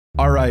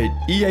All right,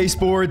 EA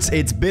Sports,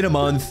 it's been a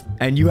month,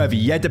 and you have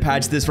yet to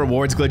patch this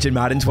rewards glitch in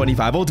Madden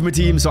 25 Ultimate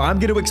Team, so I'm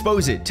going to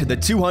expose it to the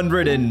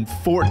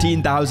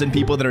 214,000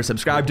 people that are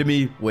subscribed to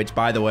me, which,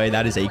 by the way,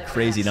 that is a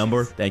crazy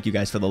number. Thank you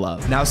guys for the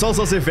love. Now, Soul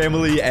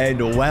family,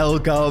 and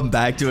welcome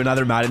back to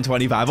another Madden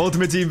 25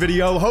 Ultimate Team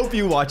video. Hope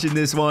you watching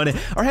this one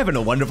are having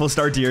a wonderful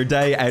start to your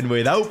day, and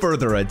without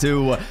further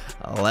ado,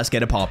 let's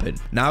get it popping.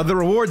 Now, the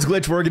rewards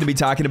glitch we're going to be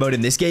talking about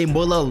in this game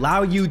will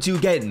allow you to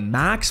get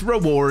max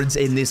rewards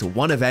in this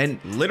one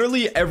event, literally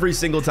every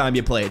single time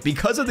you play it.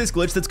 Because of this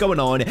glitch that's going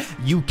on,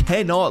 you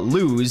cannot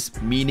lose,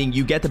 meaning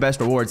you get the best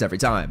rewards every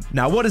time.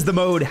 Now, what is the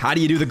mode? How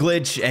do you do the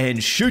glitch?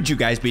 And should you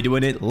guys be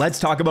doing it? Let's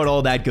talk about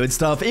all that good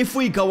stuff. If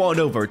we go on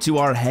over to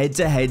our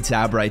head-to-head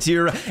tab right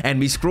here, and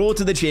we scroll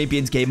to the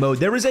Champions game mode,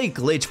 there is a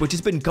glitch which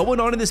has been going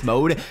on in this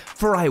mode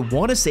for, I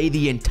want to say,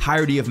 the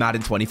entirety of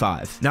Madden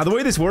 25. Now, the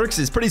way this works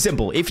is pretty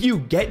simple. If you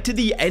get to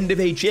the end of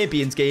a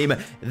Champions game,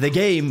 the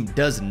game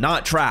does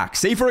not track.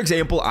 Say, for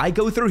example, I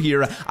go through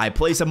here, I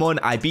play someone,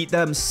 I beat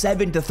them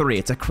 7-3.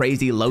 It's a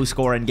crazy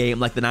low-scoring game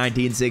like the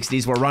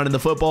 1960s. We're running the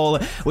football.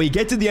 We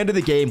get to the end of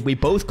the game, we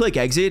both click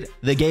exit.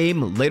 The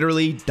game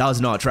literally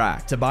does not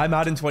track. To buy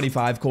Madden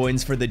 25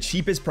 coins for the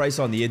cheapest price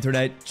on the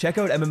internet, check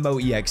out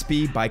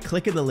MMOEXP by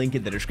clicking the link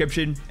in the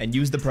description and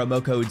use the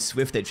promo code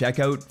SWIFT at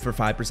checkout for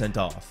 5%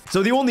 off.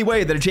 So the only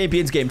way that a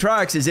Champions game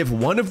tracks is if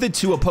one of the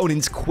two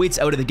opponents quits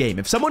out of the game.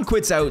 If someone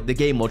quits out, the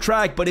game will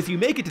track, but if you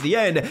make it to the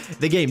end,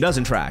 the game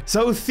doesn't track.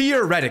 So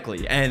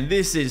theoretically, and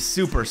this is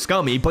super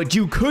scummy, but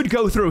you could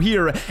go through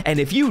here, and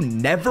if you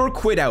never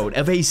quit out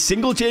of a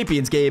single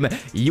Champions game,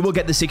 you will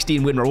get the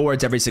 16 win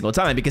rewards every single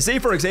time. Because say,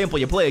 for example,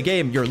 you play a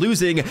game, you're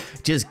losing,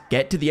 just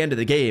get to the end of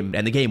the game,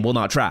 and the game will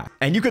not track.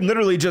 And you can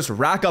literally just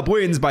rack up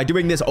wins by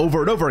doing this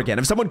over and over again.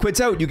 If someone quits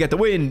out, you get the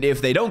win.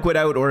 If they don't quit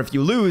out, or if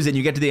you lose and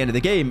you get to the end of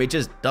the game, it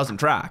just doesn't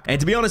track. And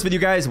to be honest with you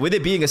guys, with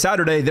it being a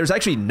Saturday, there's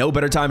actually no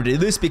better time to do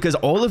this because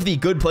all of the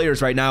good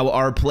players right now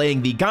are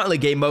playing the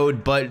Gauntlet game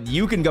mode, but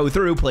you can go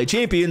through, play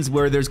Champions,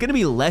 where there's going to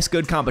be less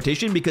good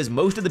competition because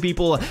most of the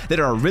people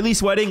that are really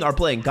sweating are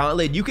playing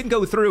Gauntlet. You can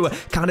go through,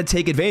 kind of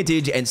take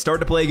advantage and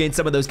start to play against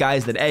some of those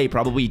guys that A,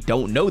 probably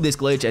don't know this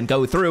glitch and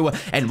go through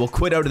and will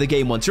quit out of the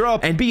game once you're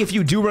up, and B, if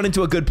you do run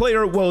into a good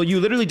player, well, you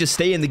literally just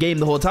stay in the game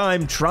the whole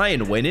time, try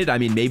and win it. I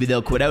mean, maybe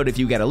they'll quit out if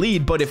you get a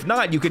lead, but if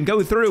not, you can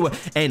go through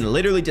and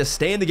literally just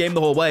stay in the game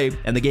the whole way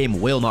and the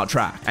game will not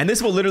track. And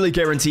this will literally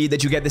guarantee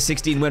that you get the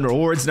 16 win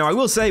rewards. Now, I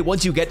will say,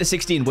 once you get to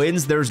 16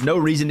 wins, there's no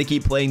reason to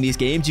keep playing these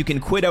games. You can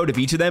quit out of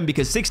each of them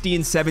because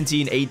 16,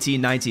 17,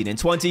 18, 19, and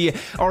 20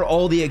 are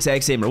all the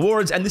exact same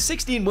rewards, and the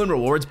 16 win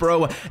rewards,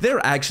 bro,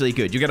 they're actually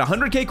good. You get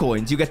 100k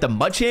coins, you get the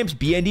Mud Champs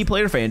BND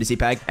Player Fantasy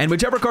Pack, and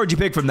whichever card you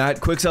pick from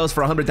that quick sells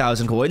for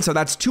 100,000 coins, so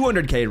that's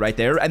 200k right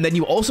there, and then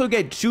you also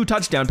get 2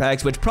 touchdown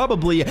packs, which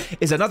probably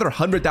is another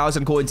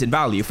 100,000 coins in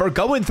value. For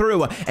going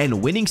through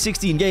and winning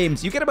 16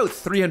 games, you get about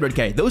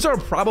 300k. Those are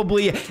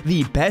probably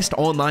the best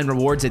online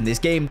rewards in this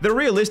game. They're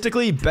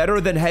realistically better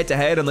than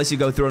head-to-head unless you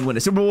go through and win a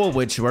Super Bowl,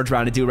 which we're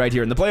trying to do right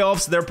here in the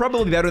playoffs. They're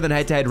probably better than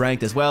head-to-head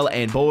ranked as well,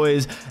 and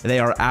boys, they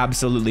are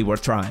absolutely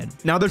worth trying.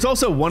 Now, there's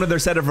also one other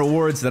set of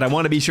rewards that I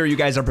want to be sure you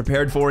guys are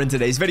prepared for in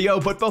today's video,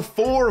 but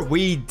before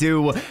we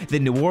do, the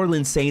New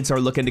Orleans Saints are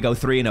looking to go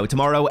 3-0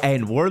 tomorrow,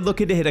 and we're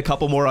looking to hit a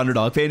couple more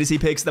underdog fantasy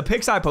picks. The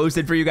picks I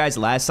posted for you guys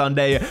last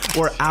Sunday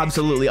were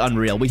absolutely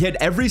unreal. We hit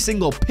every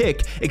single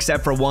pick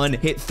except for one,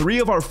 hit 3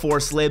 of our 4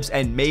 slips,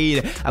 and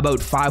made about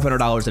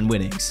 $500 in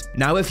winnings.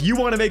 Now, if you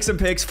want to make some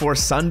picks for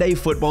Sunday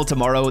football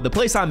tomorrow, the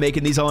place I'm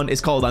making these on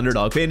is called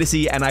Underdog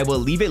Fantasy, and I will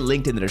leave it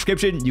linked in the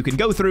description. You can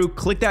go through,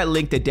 click that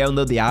link to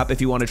download the app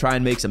if you want to try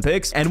and make some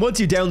picks. And once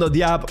you download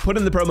the app, put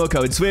in the promo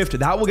code SWIFT.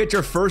 That will get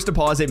your first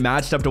deposit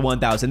matched up to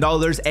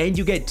 $1,000, and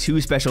you get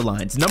 2 special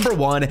lines. Number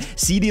 1,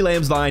 CeeDee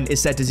Lamb's line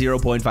is set to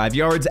 0.5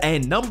 yards,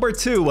 and number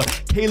 2,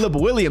 Caleb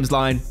Williams'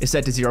 line is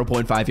set to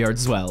 0.5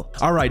 yards as well.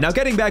 All right, now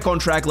getting back on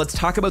track, let's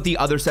talk about the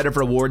other set of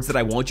rewards that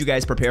I want you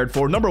guys prepared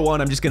for. Number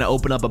 1, I'm just going to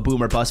open up a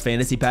Boomer Bust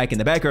fantasy pack in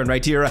the background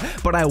right here,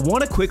 but I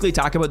want to quickly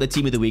talk about the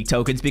Team of the Week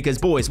tokens because,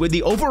 boys, with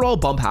the overall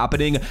bump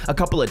happening a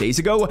couple of days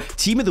ago,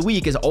 Team of the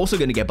Week is also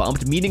going to get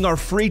bumped, meaning our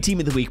free Team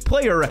of the Week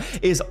player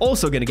is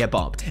also going to get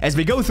bumped. As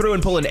we go through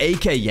and pull an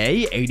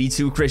AKA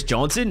 82 Chris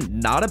Johnson,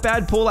 not a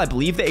bad pull. I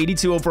believe the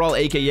 82 overall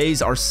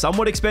AKAs are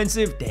somewhat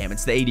expensive. Damn,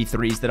 it's the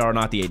 83s that are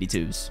not the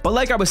 82s. But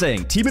like I was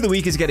saying, Team of the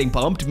Week is getting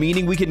bumped,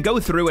 meaning we can go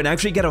through and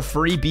actually get a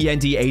free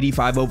BND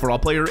 85 overall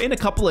player in a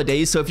couple of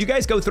days. So if you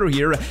guys go through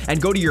here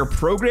and go to your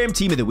program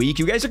Team of the Week,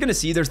 you guys are going to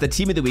see there's the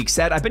Team of the Week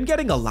set. I've been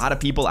getting a lot of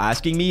people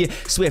asking me,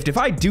 Swift, if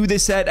I do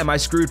this set, am I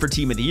screwed for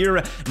Team of the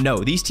Year? No,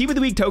 these Team of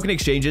the Week token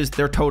exchanges,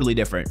 they're totally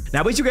different.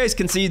 Now, as you guys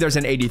can see, there's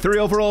an 83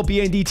 overall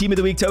BND Team of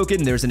the Week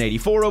token, there's an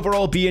 84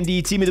 overall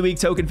BND Team of the Week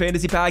token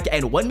fantasy pack,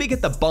 and when we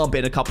get the bump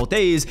in a couple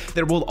days,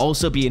 there will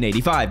also be an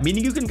 85,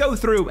 meaning you can go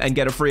through and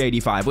get a free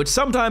 85, which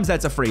sometimes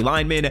that's a free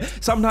lineman,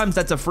 sometimes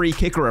that's a free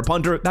kicker or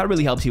punter. That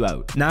really helps you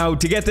out. Now,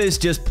 to get this,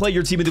 just play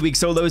your Team of the Week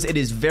solos. It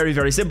is very,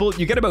 very simple.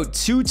 You get about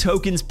 2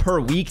 tokens per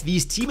week week.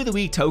 These team of the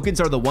week tokens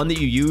are the one that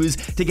you use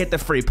to get the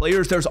free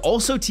players. There's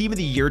also team of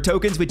the year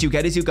tokens, which you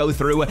get as you go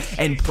through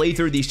and play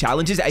through these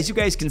challenges. As you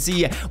guys can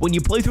see, when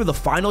you play through the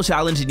final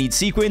challenge in each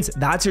sequence,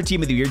 that's your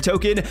team of the year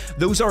token.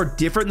 Those are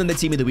different than the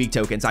team of the week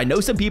tokens. I know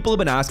some people have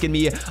been asking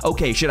me,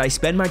 okay, should I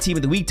spend my team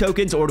of the week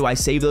tokens or do I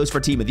save those for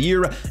team of the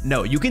year?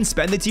 No, you can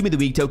spend the team of the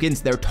week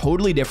tokens. They're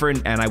totally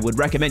different, and I would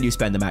recommend you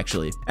spend them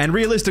actually. And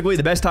realistically,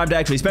 the best time to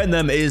actually spend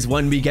them is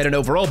when we get an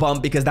overall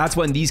bump, because that's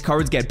when these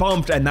cards get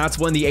bumped, and that's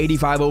when the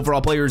 85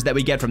 overall players that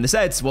we get from the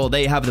sets, well,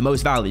 they have the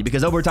most value,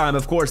 because over time,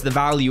 of course, the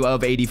value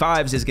of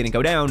 85s is going to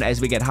go down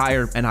as we get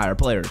higher and higher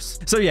players.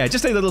 So yeah,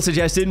 just a little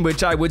suggestion,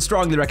 which I would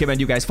strongly recommend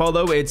you guys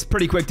follow. It's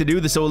pretty quick to do.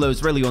 The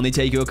solos really only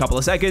take you a couple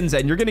of seconds,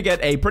 and you're going to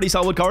get a pretty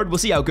solid card. We'll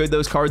see how good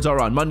those cards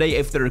are on Monday.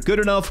 If they're good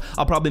enough,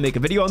 I'll probably make a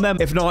video on them.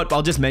 If not,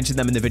 I'll just mention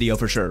them in the video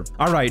for sure.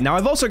 All right, now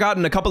I've also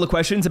gotten a couple of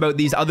questions about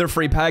these other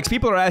free packs.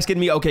 People are asking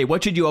me, okay,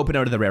 what should you open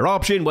out of the rare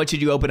option? What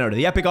should you open out of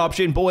the epic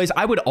option? Boys,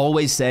 I would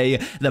always say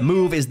the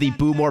move is the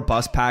boom or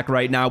bust pack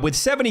right now. With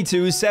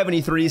 72s,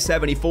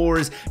 73s,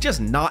 74s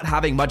just not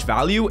having much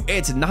value,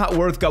 it's not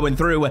worth going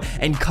through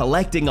and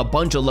collecting a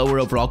bunch of lower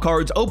overall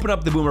cards. Open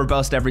up the boom or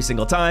bust every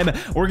single time.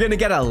 We're gonna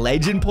get a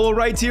legend pull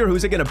right here.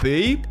 Who's it gonna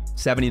be?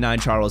 79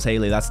 Charles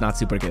Haley. That's not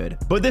super good.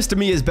 But this to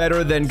me is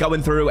better than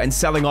going through and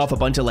selling off a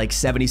bunch of like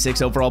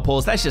 76 overall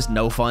pulls. That's just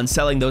no fun.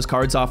 Selling those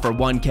cards off for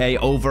 1K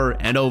over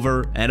and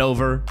over and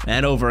over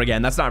and over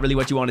again. That's not really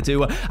what you want to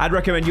do. I'd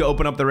recommend you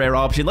open up the rare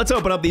option. Let's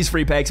open up these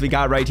free packs we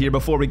got right here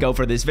before we go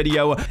for this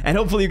video. And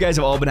hopefully you guys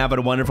have all been having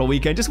a wonderful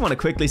weekend. Just want to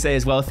quickly say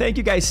as well, thank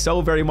you guys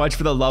so very much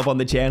for the love on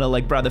the channel.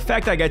 Like, bro, the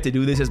fact I get to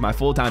do this as my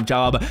full-time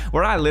job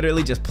where I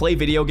literally just play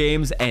video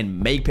games and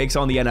make picks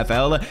on the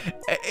NFL,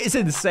 it's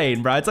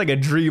insane, bro. It's like a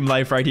dream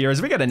life right here.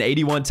 As we got an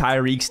 81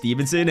 Tyreek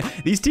Stevenson.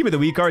 These team of the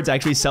week cards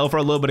actually sell for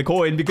a little bit of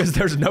coin because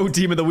there's no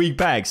team of the week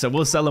pack. So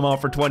we'll sell them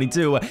off for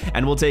 22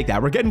 and we'll take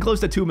that. We're getting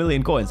close to 2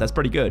 million coins. That's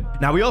pretty good.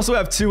 Now we also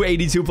have 2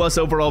 82 plus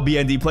overall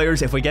BND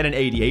players. If we get an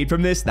 88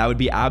 from this, that would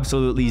be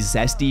absolutely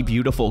zesty,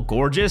 beautiful,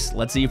 gorgeous.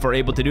 Let's see if we're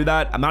able to do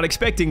that. I'm not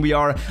expecting we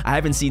are. I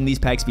haven't seen these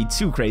packs be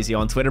too crazy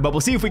on Twitter, but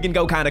we'll see if we can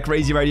go kind of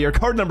crazy right here.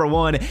 Card number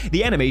 1,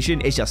 the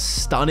animation is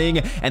just stunning.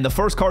 And the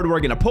first card we're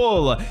going to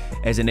pull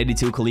is an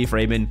 82 Khalif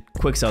Raymond.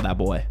 Quick sell that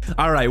boy.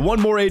 All right,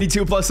 one more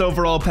 82 plus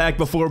overall pack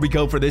before we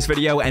go for this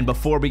video and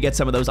before we get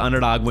some of those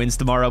underdog wins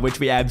tomorrow, which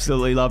we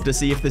absolutely love to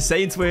see. If the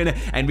Saints win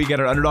and we get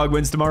our underdog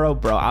wins tomorrow,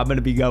 bro, I'm going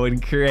to be going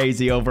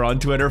crazy over on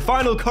Twitter.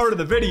 Final card of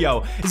the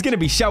video is going to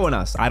be showing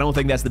us. I don't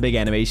think that's the big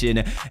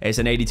animation. It's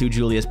an 82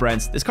 Julius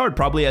Brents. This card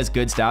probably has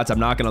good stats. I'm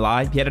not going to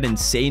lie. He had an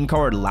insane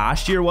card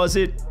last year, was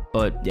it?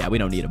 But yeah, we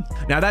don't need them.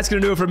 Now that's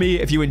gonna do it for me.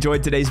 If you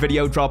enjoyed today's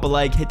video, drop a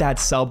like, hit that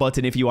sub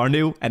button if you are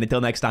new, and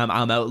until next time,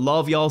 I'm out.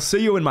 Love y'all.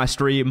 See you in my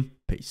stream.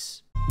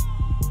 Peace.